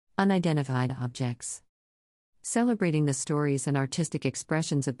Unidentified objects. Celebrating the stories and artistic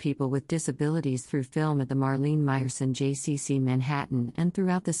expressions of people with disabilities through film at the Marlene Meyerson JCC Manhattan and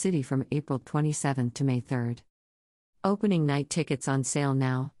throughout the city from April 27 to May 3. Opening night tickets on sale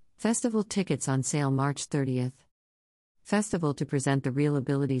now, festival tickets on sale March 30. Festival to present the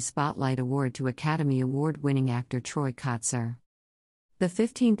ReelAbilities Spotlight Award to Academy Award-winning actor Troy Kotsur. The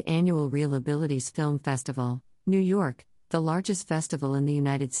 15th Annual ReelAbilities Film Festival, New York, the largest festival in the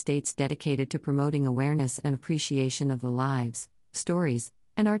United States dedicated to promoting awareness and appreciation of the lives, stories,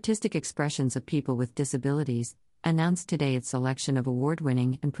 and artistic expressions of people with disabilities, announced today its selection of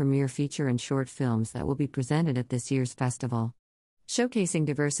award-winning and premiere feature and short films that will be presented at this year's festival. Showcasing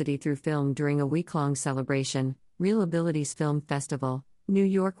diversity through film during a week-long celebration, ReelAbilities Film Festival, New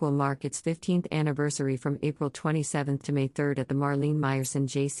York will mark its 15th anniversary from April 27 to May 3 at the Marlene Meyerson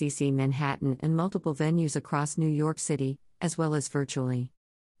JCC Manhattan and multiple venues across New York City, as well as virtually.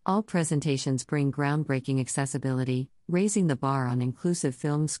 All presentations bring groundbreaking accessibility, raising the bar on inclusive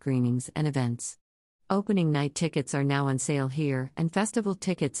film screenings and events. Opening night tickets are now on sale here, and festival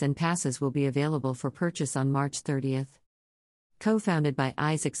tickets and passes will be available for purchase on March 30. Co-founded by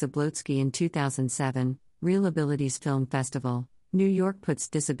Isaac Zablotsky in 2007, ReelAbilities Film Festival, New York puts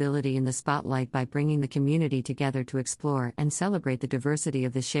disability in the spotlight by bringing the community together to explore and celebrate the diversity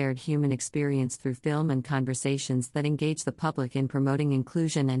of the shared human experience through film and conversations that engage the public in promoting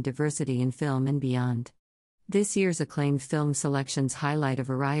inclusion and diversity in film and beyond. This year's acclaimed film selections highlight a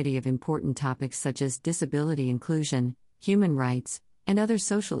variety of important topics such as disability inclusion, human rights, and other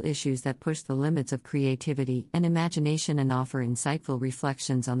social issues that push the limits of creativity and imagination and offer insightful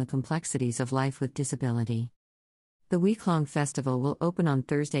reflections on the complexities of life with disability. The week-long festival will open on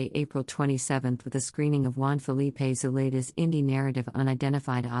Thursday, April 27 with a screening of Juan Felipe Zuleida's indie narrative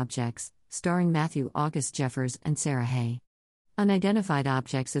Unidentified Objects, starring Matthew August Jeffers and Sarah Hay. Unidentified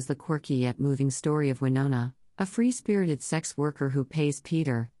Objects is the quirky yet moving story of Winona, a free-spirited sex worker who pays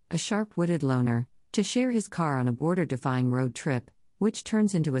Peter, a sharp-witted loner, to share his car on a border-defying road trip, which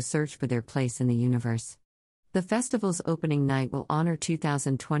turns into a search for their place in the universe. The festival's opening night will honor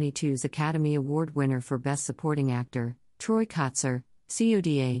 2022's Academy Award winner for Best Supporting Actor, Troy Kotsur,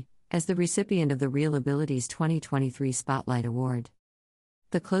 CODA, as the recipient of the ReelAbilities 2023 Spotlight Award.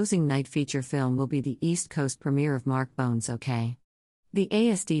 The closing night feature film will be the East Coast premiere of Mark Bones OK! The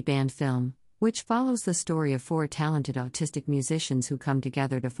ASD Band film, which follows the story of four talented autistic musicians who come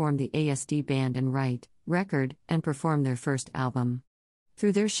together to form the ASD Band and write, record, and perform their first album.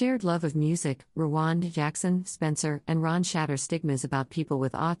 Through their shared love of music, Rwand, Jackson, Spencer, and Ron shatter stigmas about people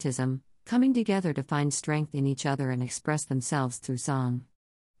with autism, coming together to find strength in each other and express themselves through song.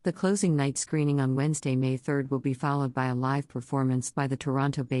 The closing night screening on Wednesday, May 3 will be followed by a live performance by the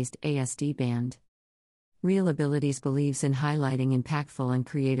Toronto-based ASD Band. ReelAbilities believes in highlighting impactful and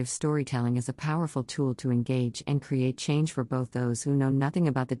creative storytelling as a powerful tool to engage and create change for both those who know nothing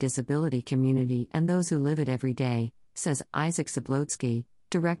about the disability community and those who live it every day, says Isaac Zablotsky,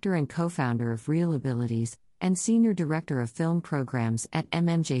 director and co-founder of ReelAbilities, and senior director of film programs at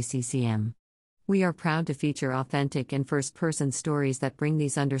MMJCCM. We are proud to feature authentic and first-person stories that bring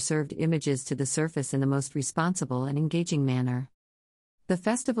these underserved images to the surface in the most responsible and engaging manner. The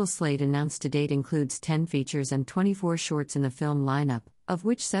festival slate announced to date includes 10 features and 24 shorts in the film lineup, of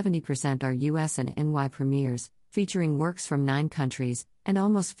which 70% are US and NY premieres, featuring works from 9 countries, and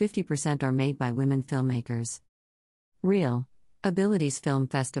almost 50% are made by women filmmakers. ReelAbilities Film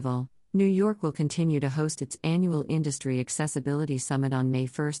Festival, New York will continue to host its annual Industry Accessibility Summit on May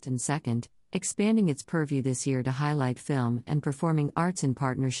 1 and 2, expanding its purview this year to highlight film and performing arts in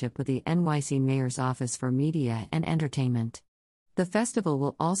partnership with the NYC Mayor's Office for Media and Entertainment. The festival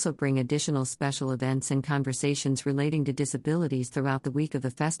will also bring additional special events and conversations relating to disabilities throughout the week of the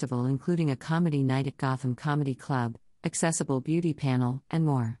festival, including a comedy night at Gotham Comedy Club, accessible beauty panel, and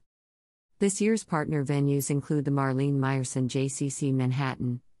more. This year's partner venues include the Marlene Meyerson JCC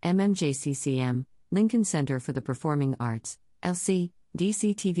Manhattan, MMJCCM, Lincoln Center for the Performing Arts, LC,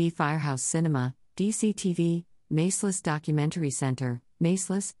 DCTV Firehouse Cinema, DCTV, Maceless Documentary Center,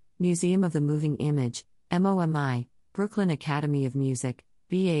 Maceless, Museum of the Moving Image, MOMI, Brooklyn Academy of Music,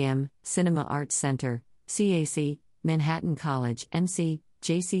 BAM, Cinema Arts Center, CAC, Manhattan College, MC,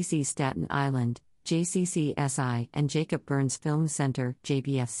 JCC Staten Island, JCC-SI, and Jacob Burns Film Center,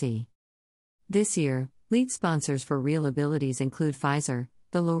 JBFC. This year, lead sponsors for ReelAbilities include Pfizer,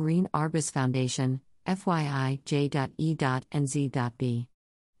 the Laureen Arbus Foundation, FYI, J.E. and Z.B.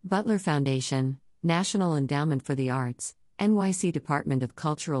 Butler Foundation, National Endowment for the Arts, NYC Department of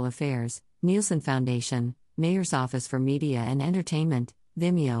Cultural Affairs, Nielsen Foundation, Mayor's Office for Media and Entertainment,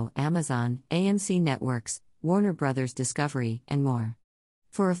 Vimeo, Amazon, AMC Networks, Warner Brothers Discovery, and more.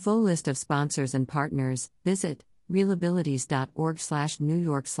 For a full list of sponsors and partners, visit reelabilities.org/New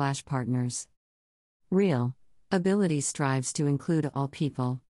York/partners. ReelAbilities strives to include all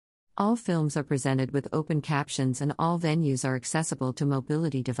people. All films are presented with open captions and all venues are accessible to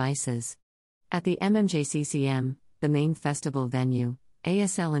mobility devices. At the MMJCCM, the main festival venue,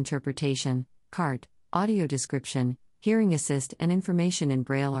 ASL interpretation, CART, audio description, hearing assist and information in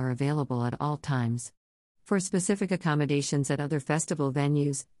Braille are available at all times. For specific accommodations at other festival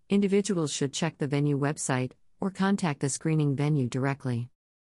venues, individuals should check the venue website or contact the screening venue directly.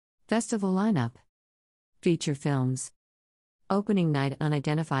 Festival lineup. Feature films. Opening night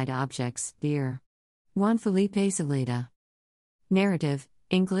Unidentified Objects, Dear. Juan Felipe Zelada. Narrative,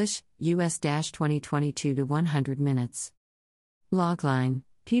 English, US-2022 to 100 minutes. Logline.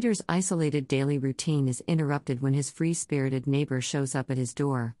 Peter's isolated daily routine is interrupted when his free-spirited neighbor shows up at his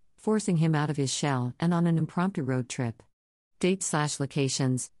door, forcing him out of his shell and on an impromptu road trip.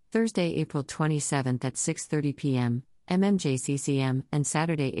 Date/locations, Thursday, April 27th at 6:30 p.m., MMJCCM, and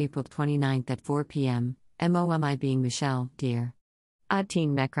Saturday, April 29th at 4 p.m., MOMI being Michelle, Dear.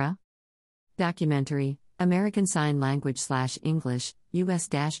 Adtin Mekra. Documentary, American Sign Language/English,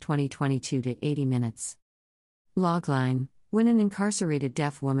 US-2022 to 80 minutes. Logline. When an incarcerated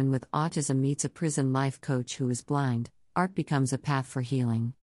deaf woman with autism meets a prison life coach who is blind, art becomes a path for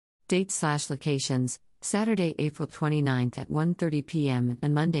healing. Date/locations, Saturday, April 29th at 1:30 p.m.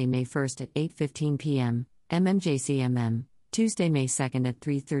 and Monday, May 1st at 8:15 p.m., MMJCMM, Tuesday, May 2nd at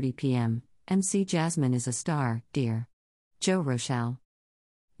 3:30 p.m., MC Jasmine is a Star, Dear. Joe Rochelle.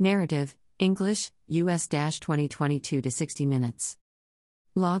 Narrative, English, US-2022 to 60 minutes.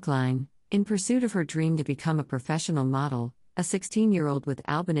 Logline. In pursuit of her dream to become a professional model, a 16-year-old with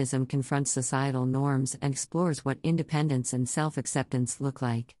albinism confronts societal norms and explores what independence and self-acceptance look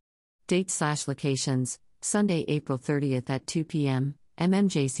like. Date/locations, Sunday, April 30th at 2 p.m.,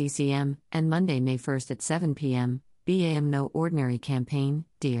 MMJCCM, and Monday, May 1st at 7 p.m., BAM No Ordinary Campaign,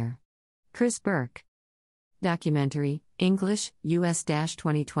 Dear. Chris Burke. Documentary, English,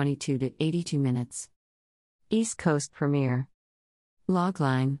 US-2022 to 82 minutes. East Coast premiere.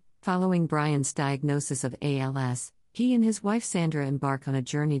 Logline. Following Brian's diagnosis of ALS, he and his wife Sandra embark on a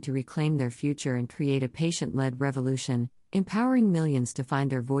journey to reclaim their future and create a patient-led revolution, empowering millions to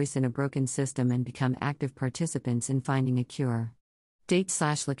find their voice in a broken system and become active participants in finding a cure.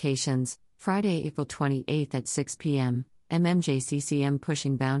 Date/locations, Friday, April 28th at 6 p.m., MMJCCM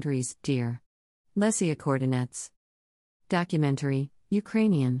Pushing Boundaries, Dear. Lesia Coordinates. Documentary,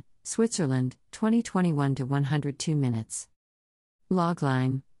 Ukrainian, Switzerland, 2021 to 102 minutes.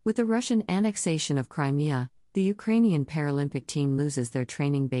 Logline. With the Russian annexation of Crimea, the Ukrainian Paralympic team loses their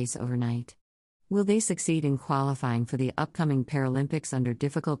training base overnight. Will they succeed in qualifying for the upcoming Paralympics under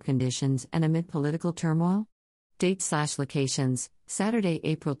difficult conditions and amid political turmoil? Date/locations, Saturday,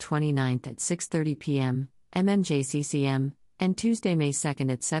 April 29th at 6:30 p.m., MMJCCM, and Tuesday, May 2nd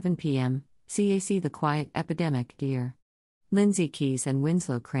at 7 p.m., CAC The Quiet Epidemic, Dear. Lindsay Keys and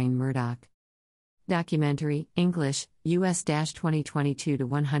Winslow Crane Murdoch. Documentary, English, US-2022 to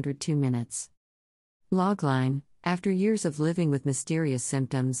 102 minutes. Logline. After years of living with mysterious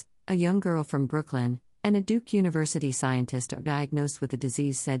symptoms, a young girl from Brooklyn and a Duke University scientist are diagnosed with a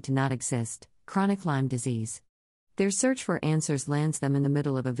disease said to not exist, chronic Lyme disease. Their search for answers lands them in the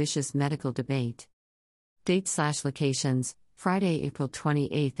middle of a vicious medical debate. Date/locations, Friday, April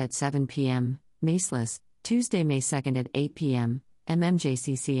 28th at 7 p.m., Maceless, Tuesday, May 2nd at 8 p.m.,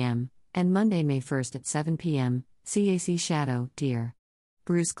 MMJCCM, and Monday, May 1st at 7 p.m., CAC Shadow, Dear.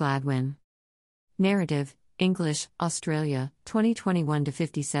 Bruce Gladwin. Narrative, English, Australia, 2021 to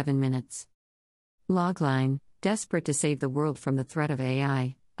 57 minutes. Logline. Desperate to save the world from the threat of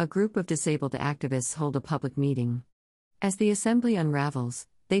AI, a group of disabled activists hold a public meeting. As the assembly unravels,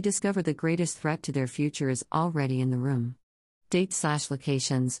 they discover the greatest threat to their future is already in the room.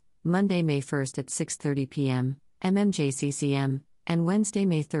 Date/locations, Monday, May 1st at 6:30 p.m., MMJCCM, and Wednesday,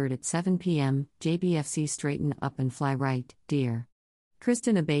 May 3rd at 7 p.m., JBFC Straighten Up and Fly Right, Dear.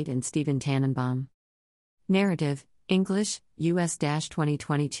 Kristen Abate and Stephen Tannenbaum. Narrative, English,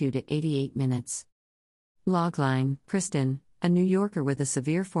 US-2022 to 88 minutes. Logline. Kristen, a New Yorker with a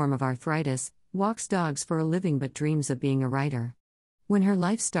severe form of arthritis, walks dogs for a living but dreams of being a writer. When her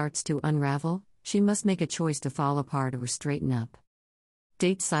life starts to unravel, she must make a choice to fall apart or straighten up.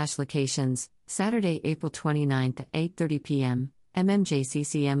 Date/locations, Saturday, April 29th at 8:30 p.m.,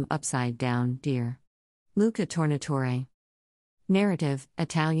 MMJCCM Upside Down, Dear. Luca Tornatore. Narrative,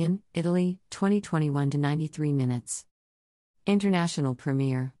 Italian, Italy, 2021 to 93 minutes. International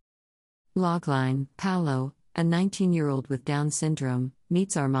premiere. Logline. Paolo, a 19-year-old with Down syndrome,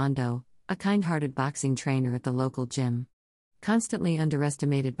 meets Armando, a kind-hearted boxing trainer at the local gym. Constantly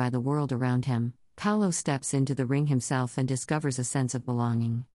underestimated by the world around him, Paolo steps into the ring himself and discovers a sense of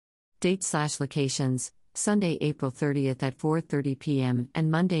belonging. Dates/locations: Sunday, April 30th at 4:30 p.m.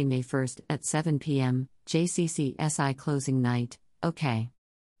 and Monday, May 1st at 7 p.m., JCCSI closing night, OK.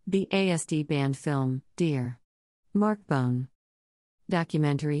 BASD band film, Dear Mark Bone.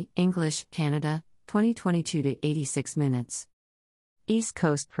 Documentary, English, Canada, 2022 to 86 minutes. East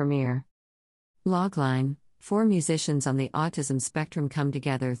Coast premiere. Logline: 4 musicians on the autism spectrum come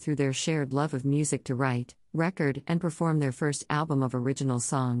together through their shared love of music to write, record, and perform their first album of original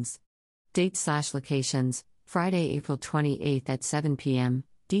songs. Dates/locations: Friday, April 28th at 7 p.m.,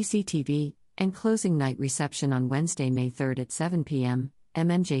 DCTV, and closing night reception on Wednesday, May 3rd at 7 p.m.,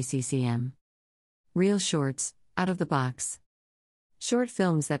 MMJCCM. Reel Shorts, Out of the Box. Short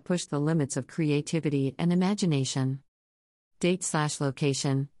films that push the limits of creativity and imagination.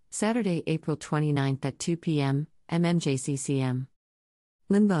 Date/location: Saturday, April 29th at 2 p.m., MMJCCM.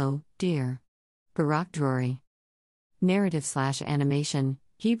 Limbo, Dear Barak Drori. Narrative/animation,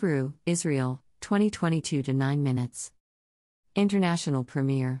 Hebrew, Israel, 2022 to 9 minutes. International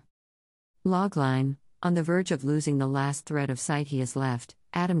premiere. Logline: On the verge of losing the last thread of sight he has left,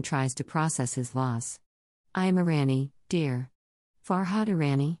 Adam tries to process his loss. I am Irani, Dear Farhad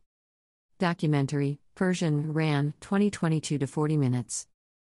Irani. Documentary, Persian, Iran, 2022 to 40 minutes.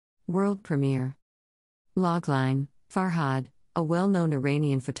 World premiere. Logline: Farhad, a well-known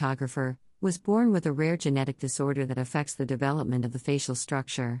Iranian photographer, was born with a rare genetic disorder that affects the development of the facial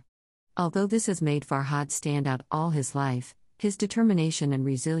structure. Although this has made Farhad stand out all his life, his determination and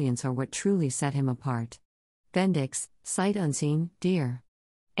resilience are what truly set him apart. Bendix, Sight Unseen, Dear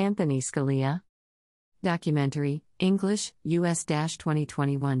Anthony Scalia. Documentary, English,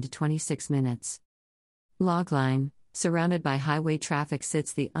 US-2021 to 26 minutes. Logline: Surrounded by highway traffic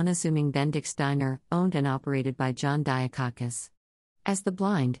sits the unassuming Bendix Diner, owned and operated by John Diakakis. As the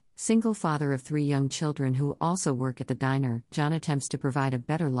blind, single father of 3 young children who also work at the diner, John attempts to provide a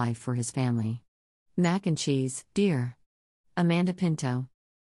better life for his family. Mac and Cheese, Dear Amanda Pinto.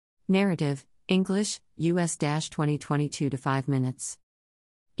 Narrative, English, US-2022 to 5 minutes.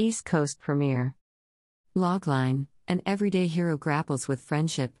 East Coast premiere. Logline: An everyday hero grapples with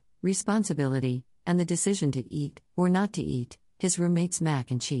friendship, responsibility, and the decision to eat, or not to eat, his roommate's mac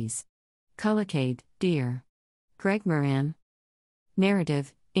and cheese. Cavalcade, Dear Greg Moran.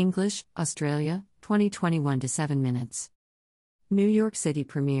 Narrative, English, Australia, 2021 to 7 minutes. New York City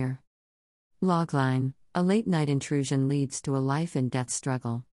premiere. Logline: A late-night intrusion leads to a life-and-death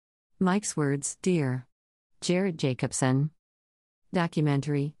struggle. Mike's Words, Dear Jared Jacobson.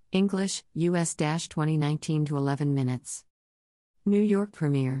 Documentary, English, US-2019 to 11 minutes. New York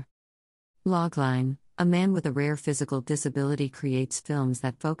premiere. Logline: A man with a rare physical disability creates films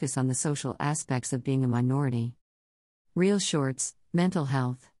that focus on the social aspects of being a minority. Reel Shorts, Mental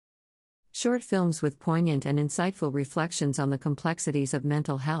Health. Short films with poignant and insightful reflections on the complexities of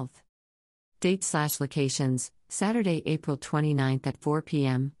mental health. Dates/locations: Saturday, April 29th at 4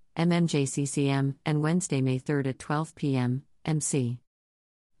 p.m., MMJCCM, and Wednesday, May 3rd at 12 p.m., MC.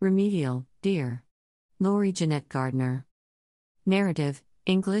 Remedial, Dear Lori Jeanette Gardner. Narrative,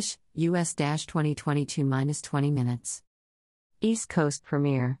 English, US-2022 - 20 minutes. East Coast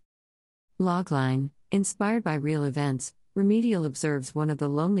premiere. Logline: Inspired by real events, Remedial observes one of the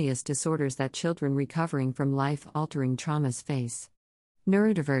loneliest disorders that children recovering from life-altering traumas face.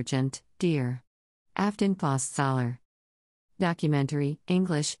 Neurodivergent, Dear Afton Faust-Saller. Documentary,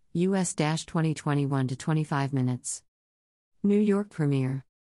 English, US-2021 to 25 minutes. New York premiere.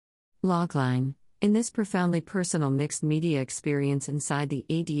 Logline: In this profoundly personal mixed media experience inside the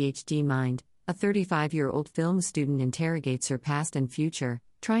ADHD mind, a 35-year-old film student interrogates her past and future,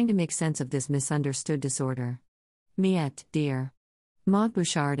 trying to make sense of this misunderstood disorder. Miette, Dear Maud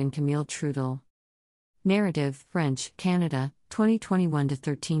Bouchard and Camille Trudel. Narrative, French, Canada, 2021 to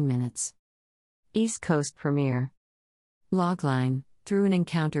 13 minutes. East Coast premiere. Logline: Through an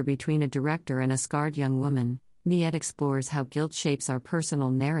encounter between a director and a scarred young woman, Miette explores how guilt shapes our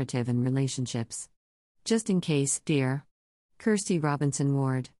personal narrative and relationships. Just in Case, Dear Kirsty Robinson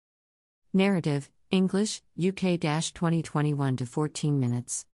Ward. Narrative, English, UK-2021 to 14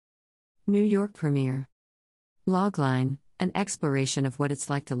 minutes. New York premiere. Logline: An exploration of what it's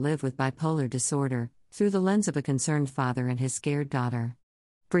like to live with bipolar disorder, through the lens of a concerned father and his scared daughter.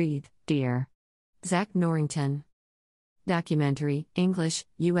 Breathe, Dear Zach Norrington. Documentary, English,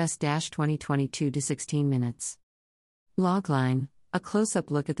 US-2022 to 16 minutes. Logline: A close-up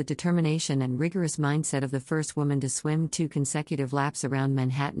look at the determination and rigorous mindset of the first woman to swim 2 consecutive laps around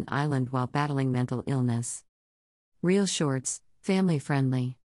Manhattan Island while battling mental illness. Reel Shorts,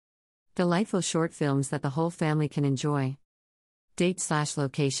 Family-friendly. Delightful short films that the whole family can enjoy.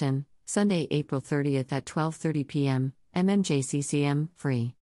 Date/location, Sunday, April 30th at 12:30 p.m., MMJCCM,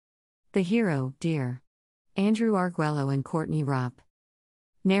 free. The hero, Dear. Andrew Arguello and Courtney Ropp.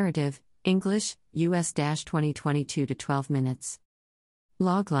 Narrative, English, US-2022 to 12 minutes.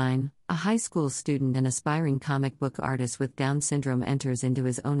 Logline, a high school student and aspiring comic book artist with Down syndrome enters into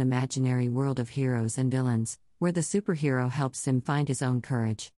his own imaginary world of heroes and villains, where the superhero helps him find his own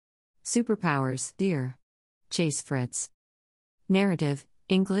courage. Superpowers, Dear. Chase Fritz. Narrative,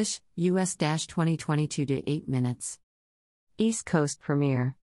 English, US-2022 to 8 minutes. East Coast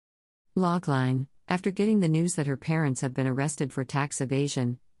premiere. Logline, after getting the news that her parents have been arrested for tax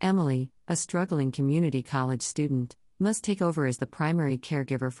evasion, Emily, a struggling community college student, must take over as the primary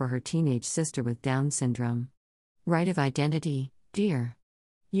caregiver for her teenage sister with Down syndrome. Right of identity, Dear.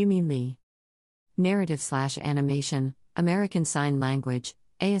 Yumi Lee. Narrative/animation, American Sign Language,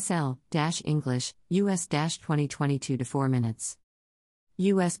 ASL-English, US-2022 to 4 minutes.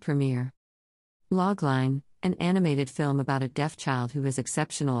 US premiere. Logline, an animated film about a deaf child who has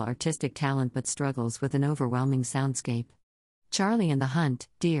exceptional artistic talent but struggles with an overwhelming soundscape. Charlie and the Hunt,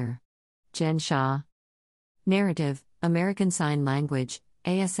 Dear. Jen Shaw. Narrative, American Sign Language,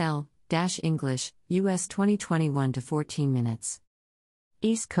 ASL-English, US 2021 to 14 minutes.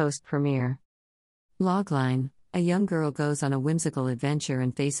 East Coast premiere. Logline, a young girl goes on a whimsical adventure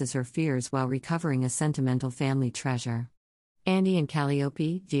and faces her fears while recovering a sentimental family treasure. Andy and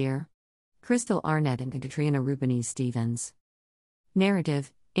Calliope, Dear. Crystal Arnett and Katrina Rubenese Stevens.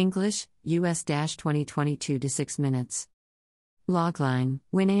 Narrative, English, US-2022 to 6 minutes. Logline,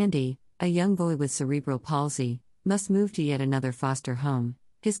 when Andy, a young boy with cerebral palsy, must move to yet another foster home,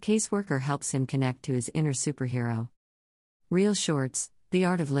 his caseworker helps him connect to his inner superhero. Reel Shorts, The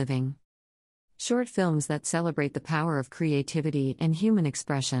Art of Living. Short films that celebrate the power of creativity and human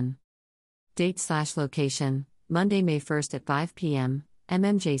expression. Date/location, Monday, May 1st at 5 p.m.,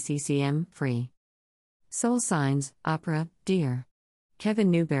 MMJCCM, free. Soul Signs, Opera, Dear.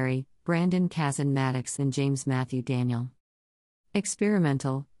 Kevin Newberry, Brandon Kazan Maddox and James Matthew Daniel.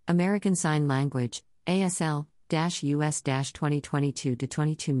 Experimental, American Sign Language, ASL-US-2022 to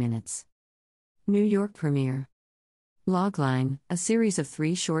 22 minutes. New York premiere. Logline, a series of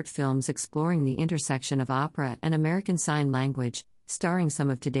 3 short films exploring the intersection of opera and American Sign Language, starring some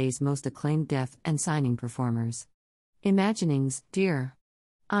of today's most acclaimed deaf and signing performers. Imaginings, Dear.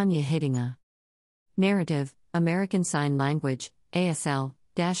 Anya Hittinga. Narrative, American Sign Language,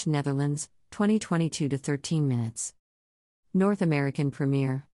 ASL-Netherlands, 2022 to 13 minutes. North American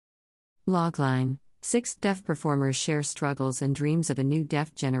premiere. Logline, 6 deaf performers share struggles and dreams of a new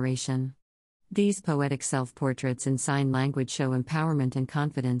deaf generation. These poetic self-portraits in sign language show empowerment and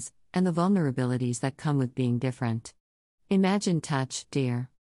confidence, and the vulnerabilities that come with being different. Imagine Touch, Dear.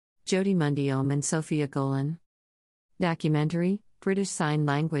 Jodie Mundiome and Sophia Golan. Documentary, British Sign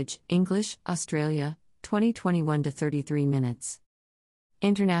Language, English, Australia, 2021 to 33 minutes.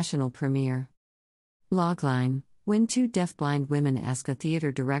 International premiere. Logline, when 2 deaf-blind women ask a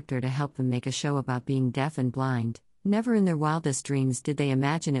theater director to help them make a show about being deaf and blind, never in their wildest dreams did they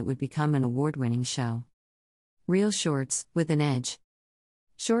imagine it would become an award-winning show. Reel Shorts, with an Edge.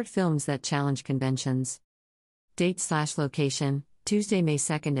 Short films that challenge conventions. Date/location, Tuesday, May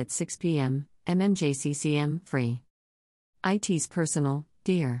 2nd at 6 p.m., MMJCCM, free. IT's Personal,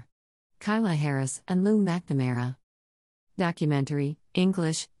 Dear. Kyla Harris and Lou McNamara. Documentary,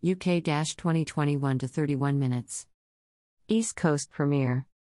 English, UK-2021 to 31 minutes. East Coast premiere.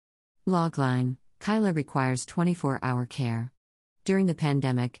 Logline, Kyla requires 24-hour care. During the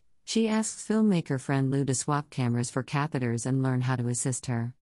pandemic, she asks filmmaker friend Lou to swap cameras for catheters and learn how to assist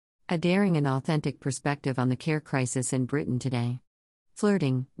her. A daring and authentic perspective on the care crisis in Britain today.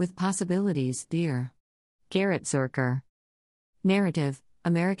 Flirting with Possibilities, Dear. Garrett Zerker. Narrative,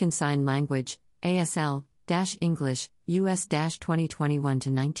 American Sign Language, ASL-English, US-2021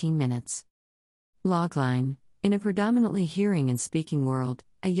 to 19 minutes. Logline, in a predominantly hearing and speaking world,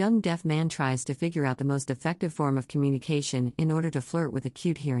 a young deaf man tries to figure out the most effective form of communication in order to flirt with a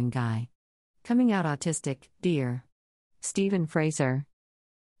cute hearing guy. Coming out autistic, Dear. Stephen Fraser.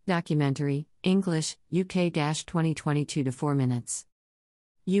 Documentary, English, UK-2022 to 4 minutes.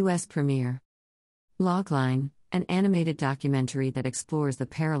 US premiere. Logline, an animated documentary that explores the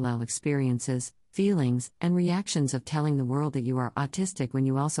parallel experiences, feelings, and reactions of telling the world that you are autistic when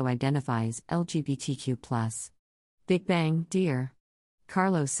you also identify as LGBTQ+. Big Bang, Dear.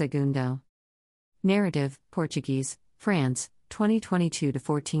 Carlos Segundo. Narrative, Portuguese, France, 2022 to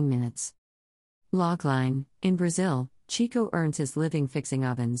 14 minutes. Logline, in Brazil, Chico earns his living fixing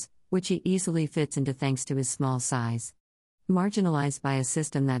ovens, which he easily fits into thanks to his small size. Marginalized by a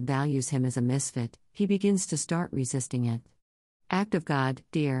system that values him as a misfit, he begins to start resisting it. Act of God,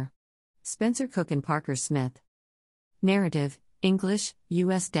 Dear. Spencer Cook and Parker Smith. Narrative, English,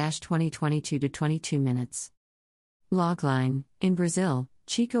 US-2022 to 22 minutes. Logline: In Brazil,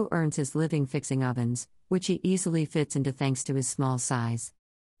 Chico earns his living fixing ovens, which he easily fits into thanks to his small size.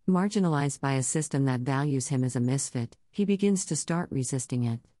 Marginalized by a system that values him as a misfit, he begins to start resisting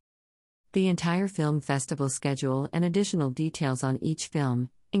it. The entire film festival schedule and additional details on each film,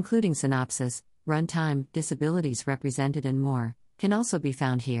 including synopsis, runtime, disabilities represented and more, can also be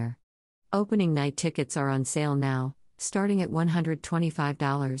found here. Opening night tickets are on sale now, starting at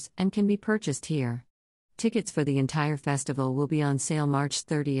 $125, and can be purchased here. Tickets for the entire festival will be on sale March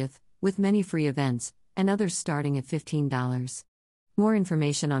 30th, with many free events, and others starting at $15. More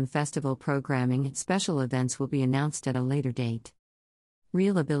information on festival programming and special events will be announced at a later date.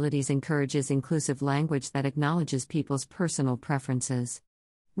 ReelAbilities encourages inclusive language that acknowledges people's personal preferences.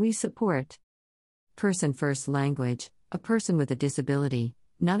 We support Person First Language, a person with a disability,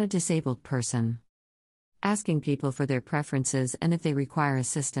 not a disabled person. Asking people for their preferences and if they require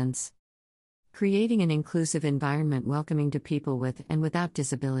assistance. Creating an inclusive environment welcoming to people with and without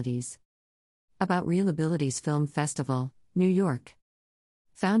disabilities. About ReelAbilities Film Festival, New York.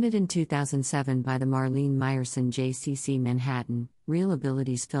 Founded in 2007 by the Marlene Meyerson JCC Manhattan,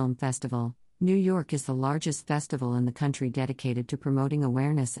 ReelAbilities Film Festival, New York is the largest festival in the country dedicated to promoting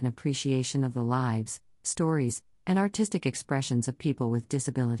awareness and appreciation of the lives, stories, and artistic expressions of people with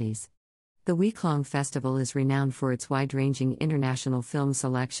disabilities. The week-long festival is renowned for its wide-ranging international film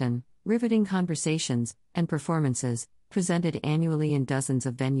selection, riveting conversations, and performances, presented annually in dozens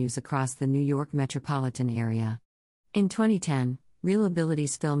of venues across the New York metropolitan area. In 2010,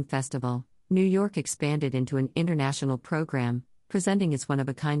 ReelAbilities Film Festival, New York expanded into an international program, presenting its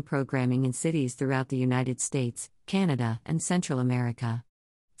one-of-a-kind programming in cities throughout the United States, Canada, and Central America.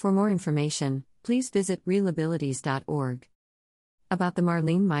 For more information, please visit ReelAbilities.org. About the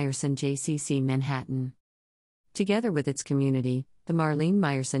Marlene Meyerson JCC Manhattan. Together with its community, the Marlene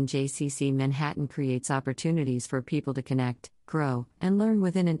Meyerson JCC Manhattan creates opportunities for people to connect, grow, and learn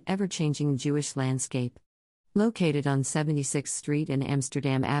within an ever-changing Jewish landscape. Located on 76th Street and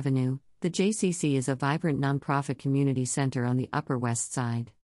Amsterdam Avenue, the JCC is a vibrant nonprofit community center on the Upper West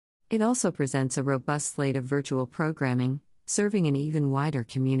Side. It also presents a robust slate of virtual programming, serving an even wider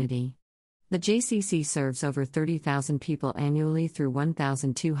community. The JCC serves over 30,000 people annually through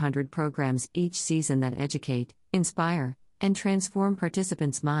 1,200 programs each season that educate, inspire, and transform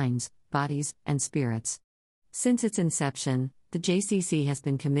participants' minds, bodies, and spirits. Since its inception, the JCC has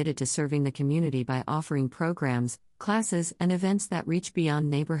been committed to serving the community by offering programs, classes, and events that reach beyond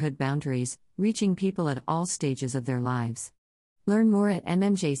neighborhood boundaries, reaching people at all stages of their lives. Learn more at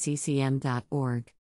mmjccm.org.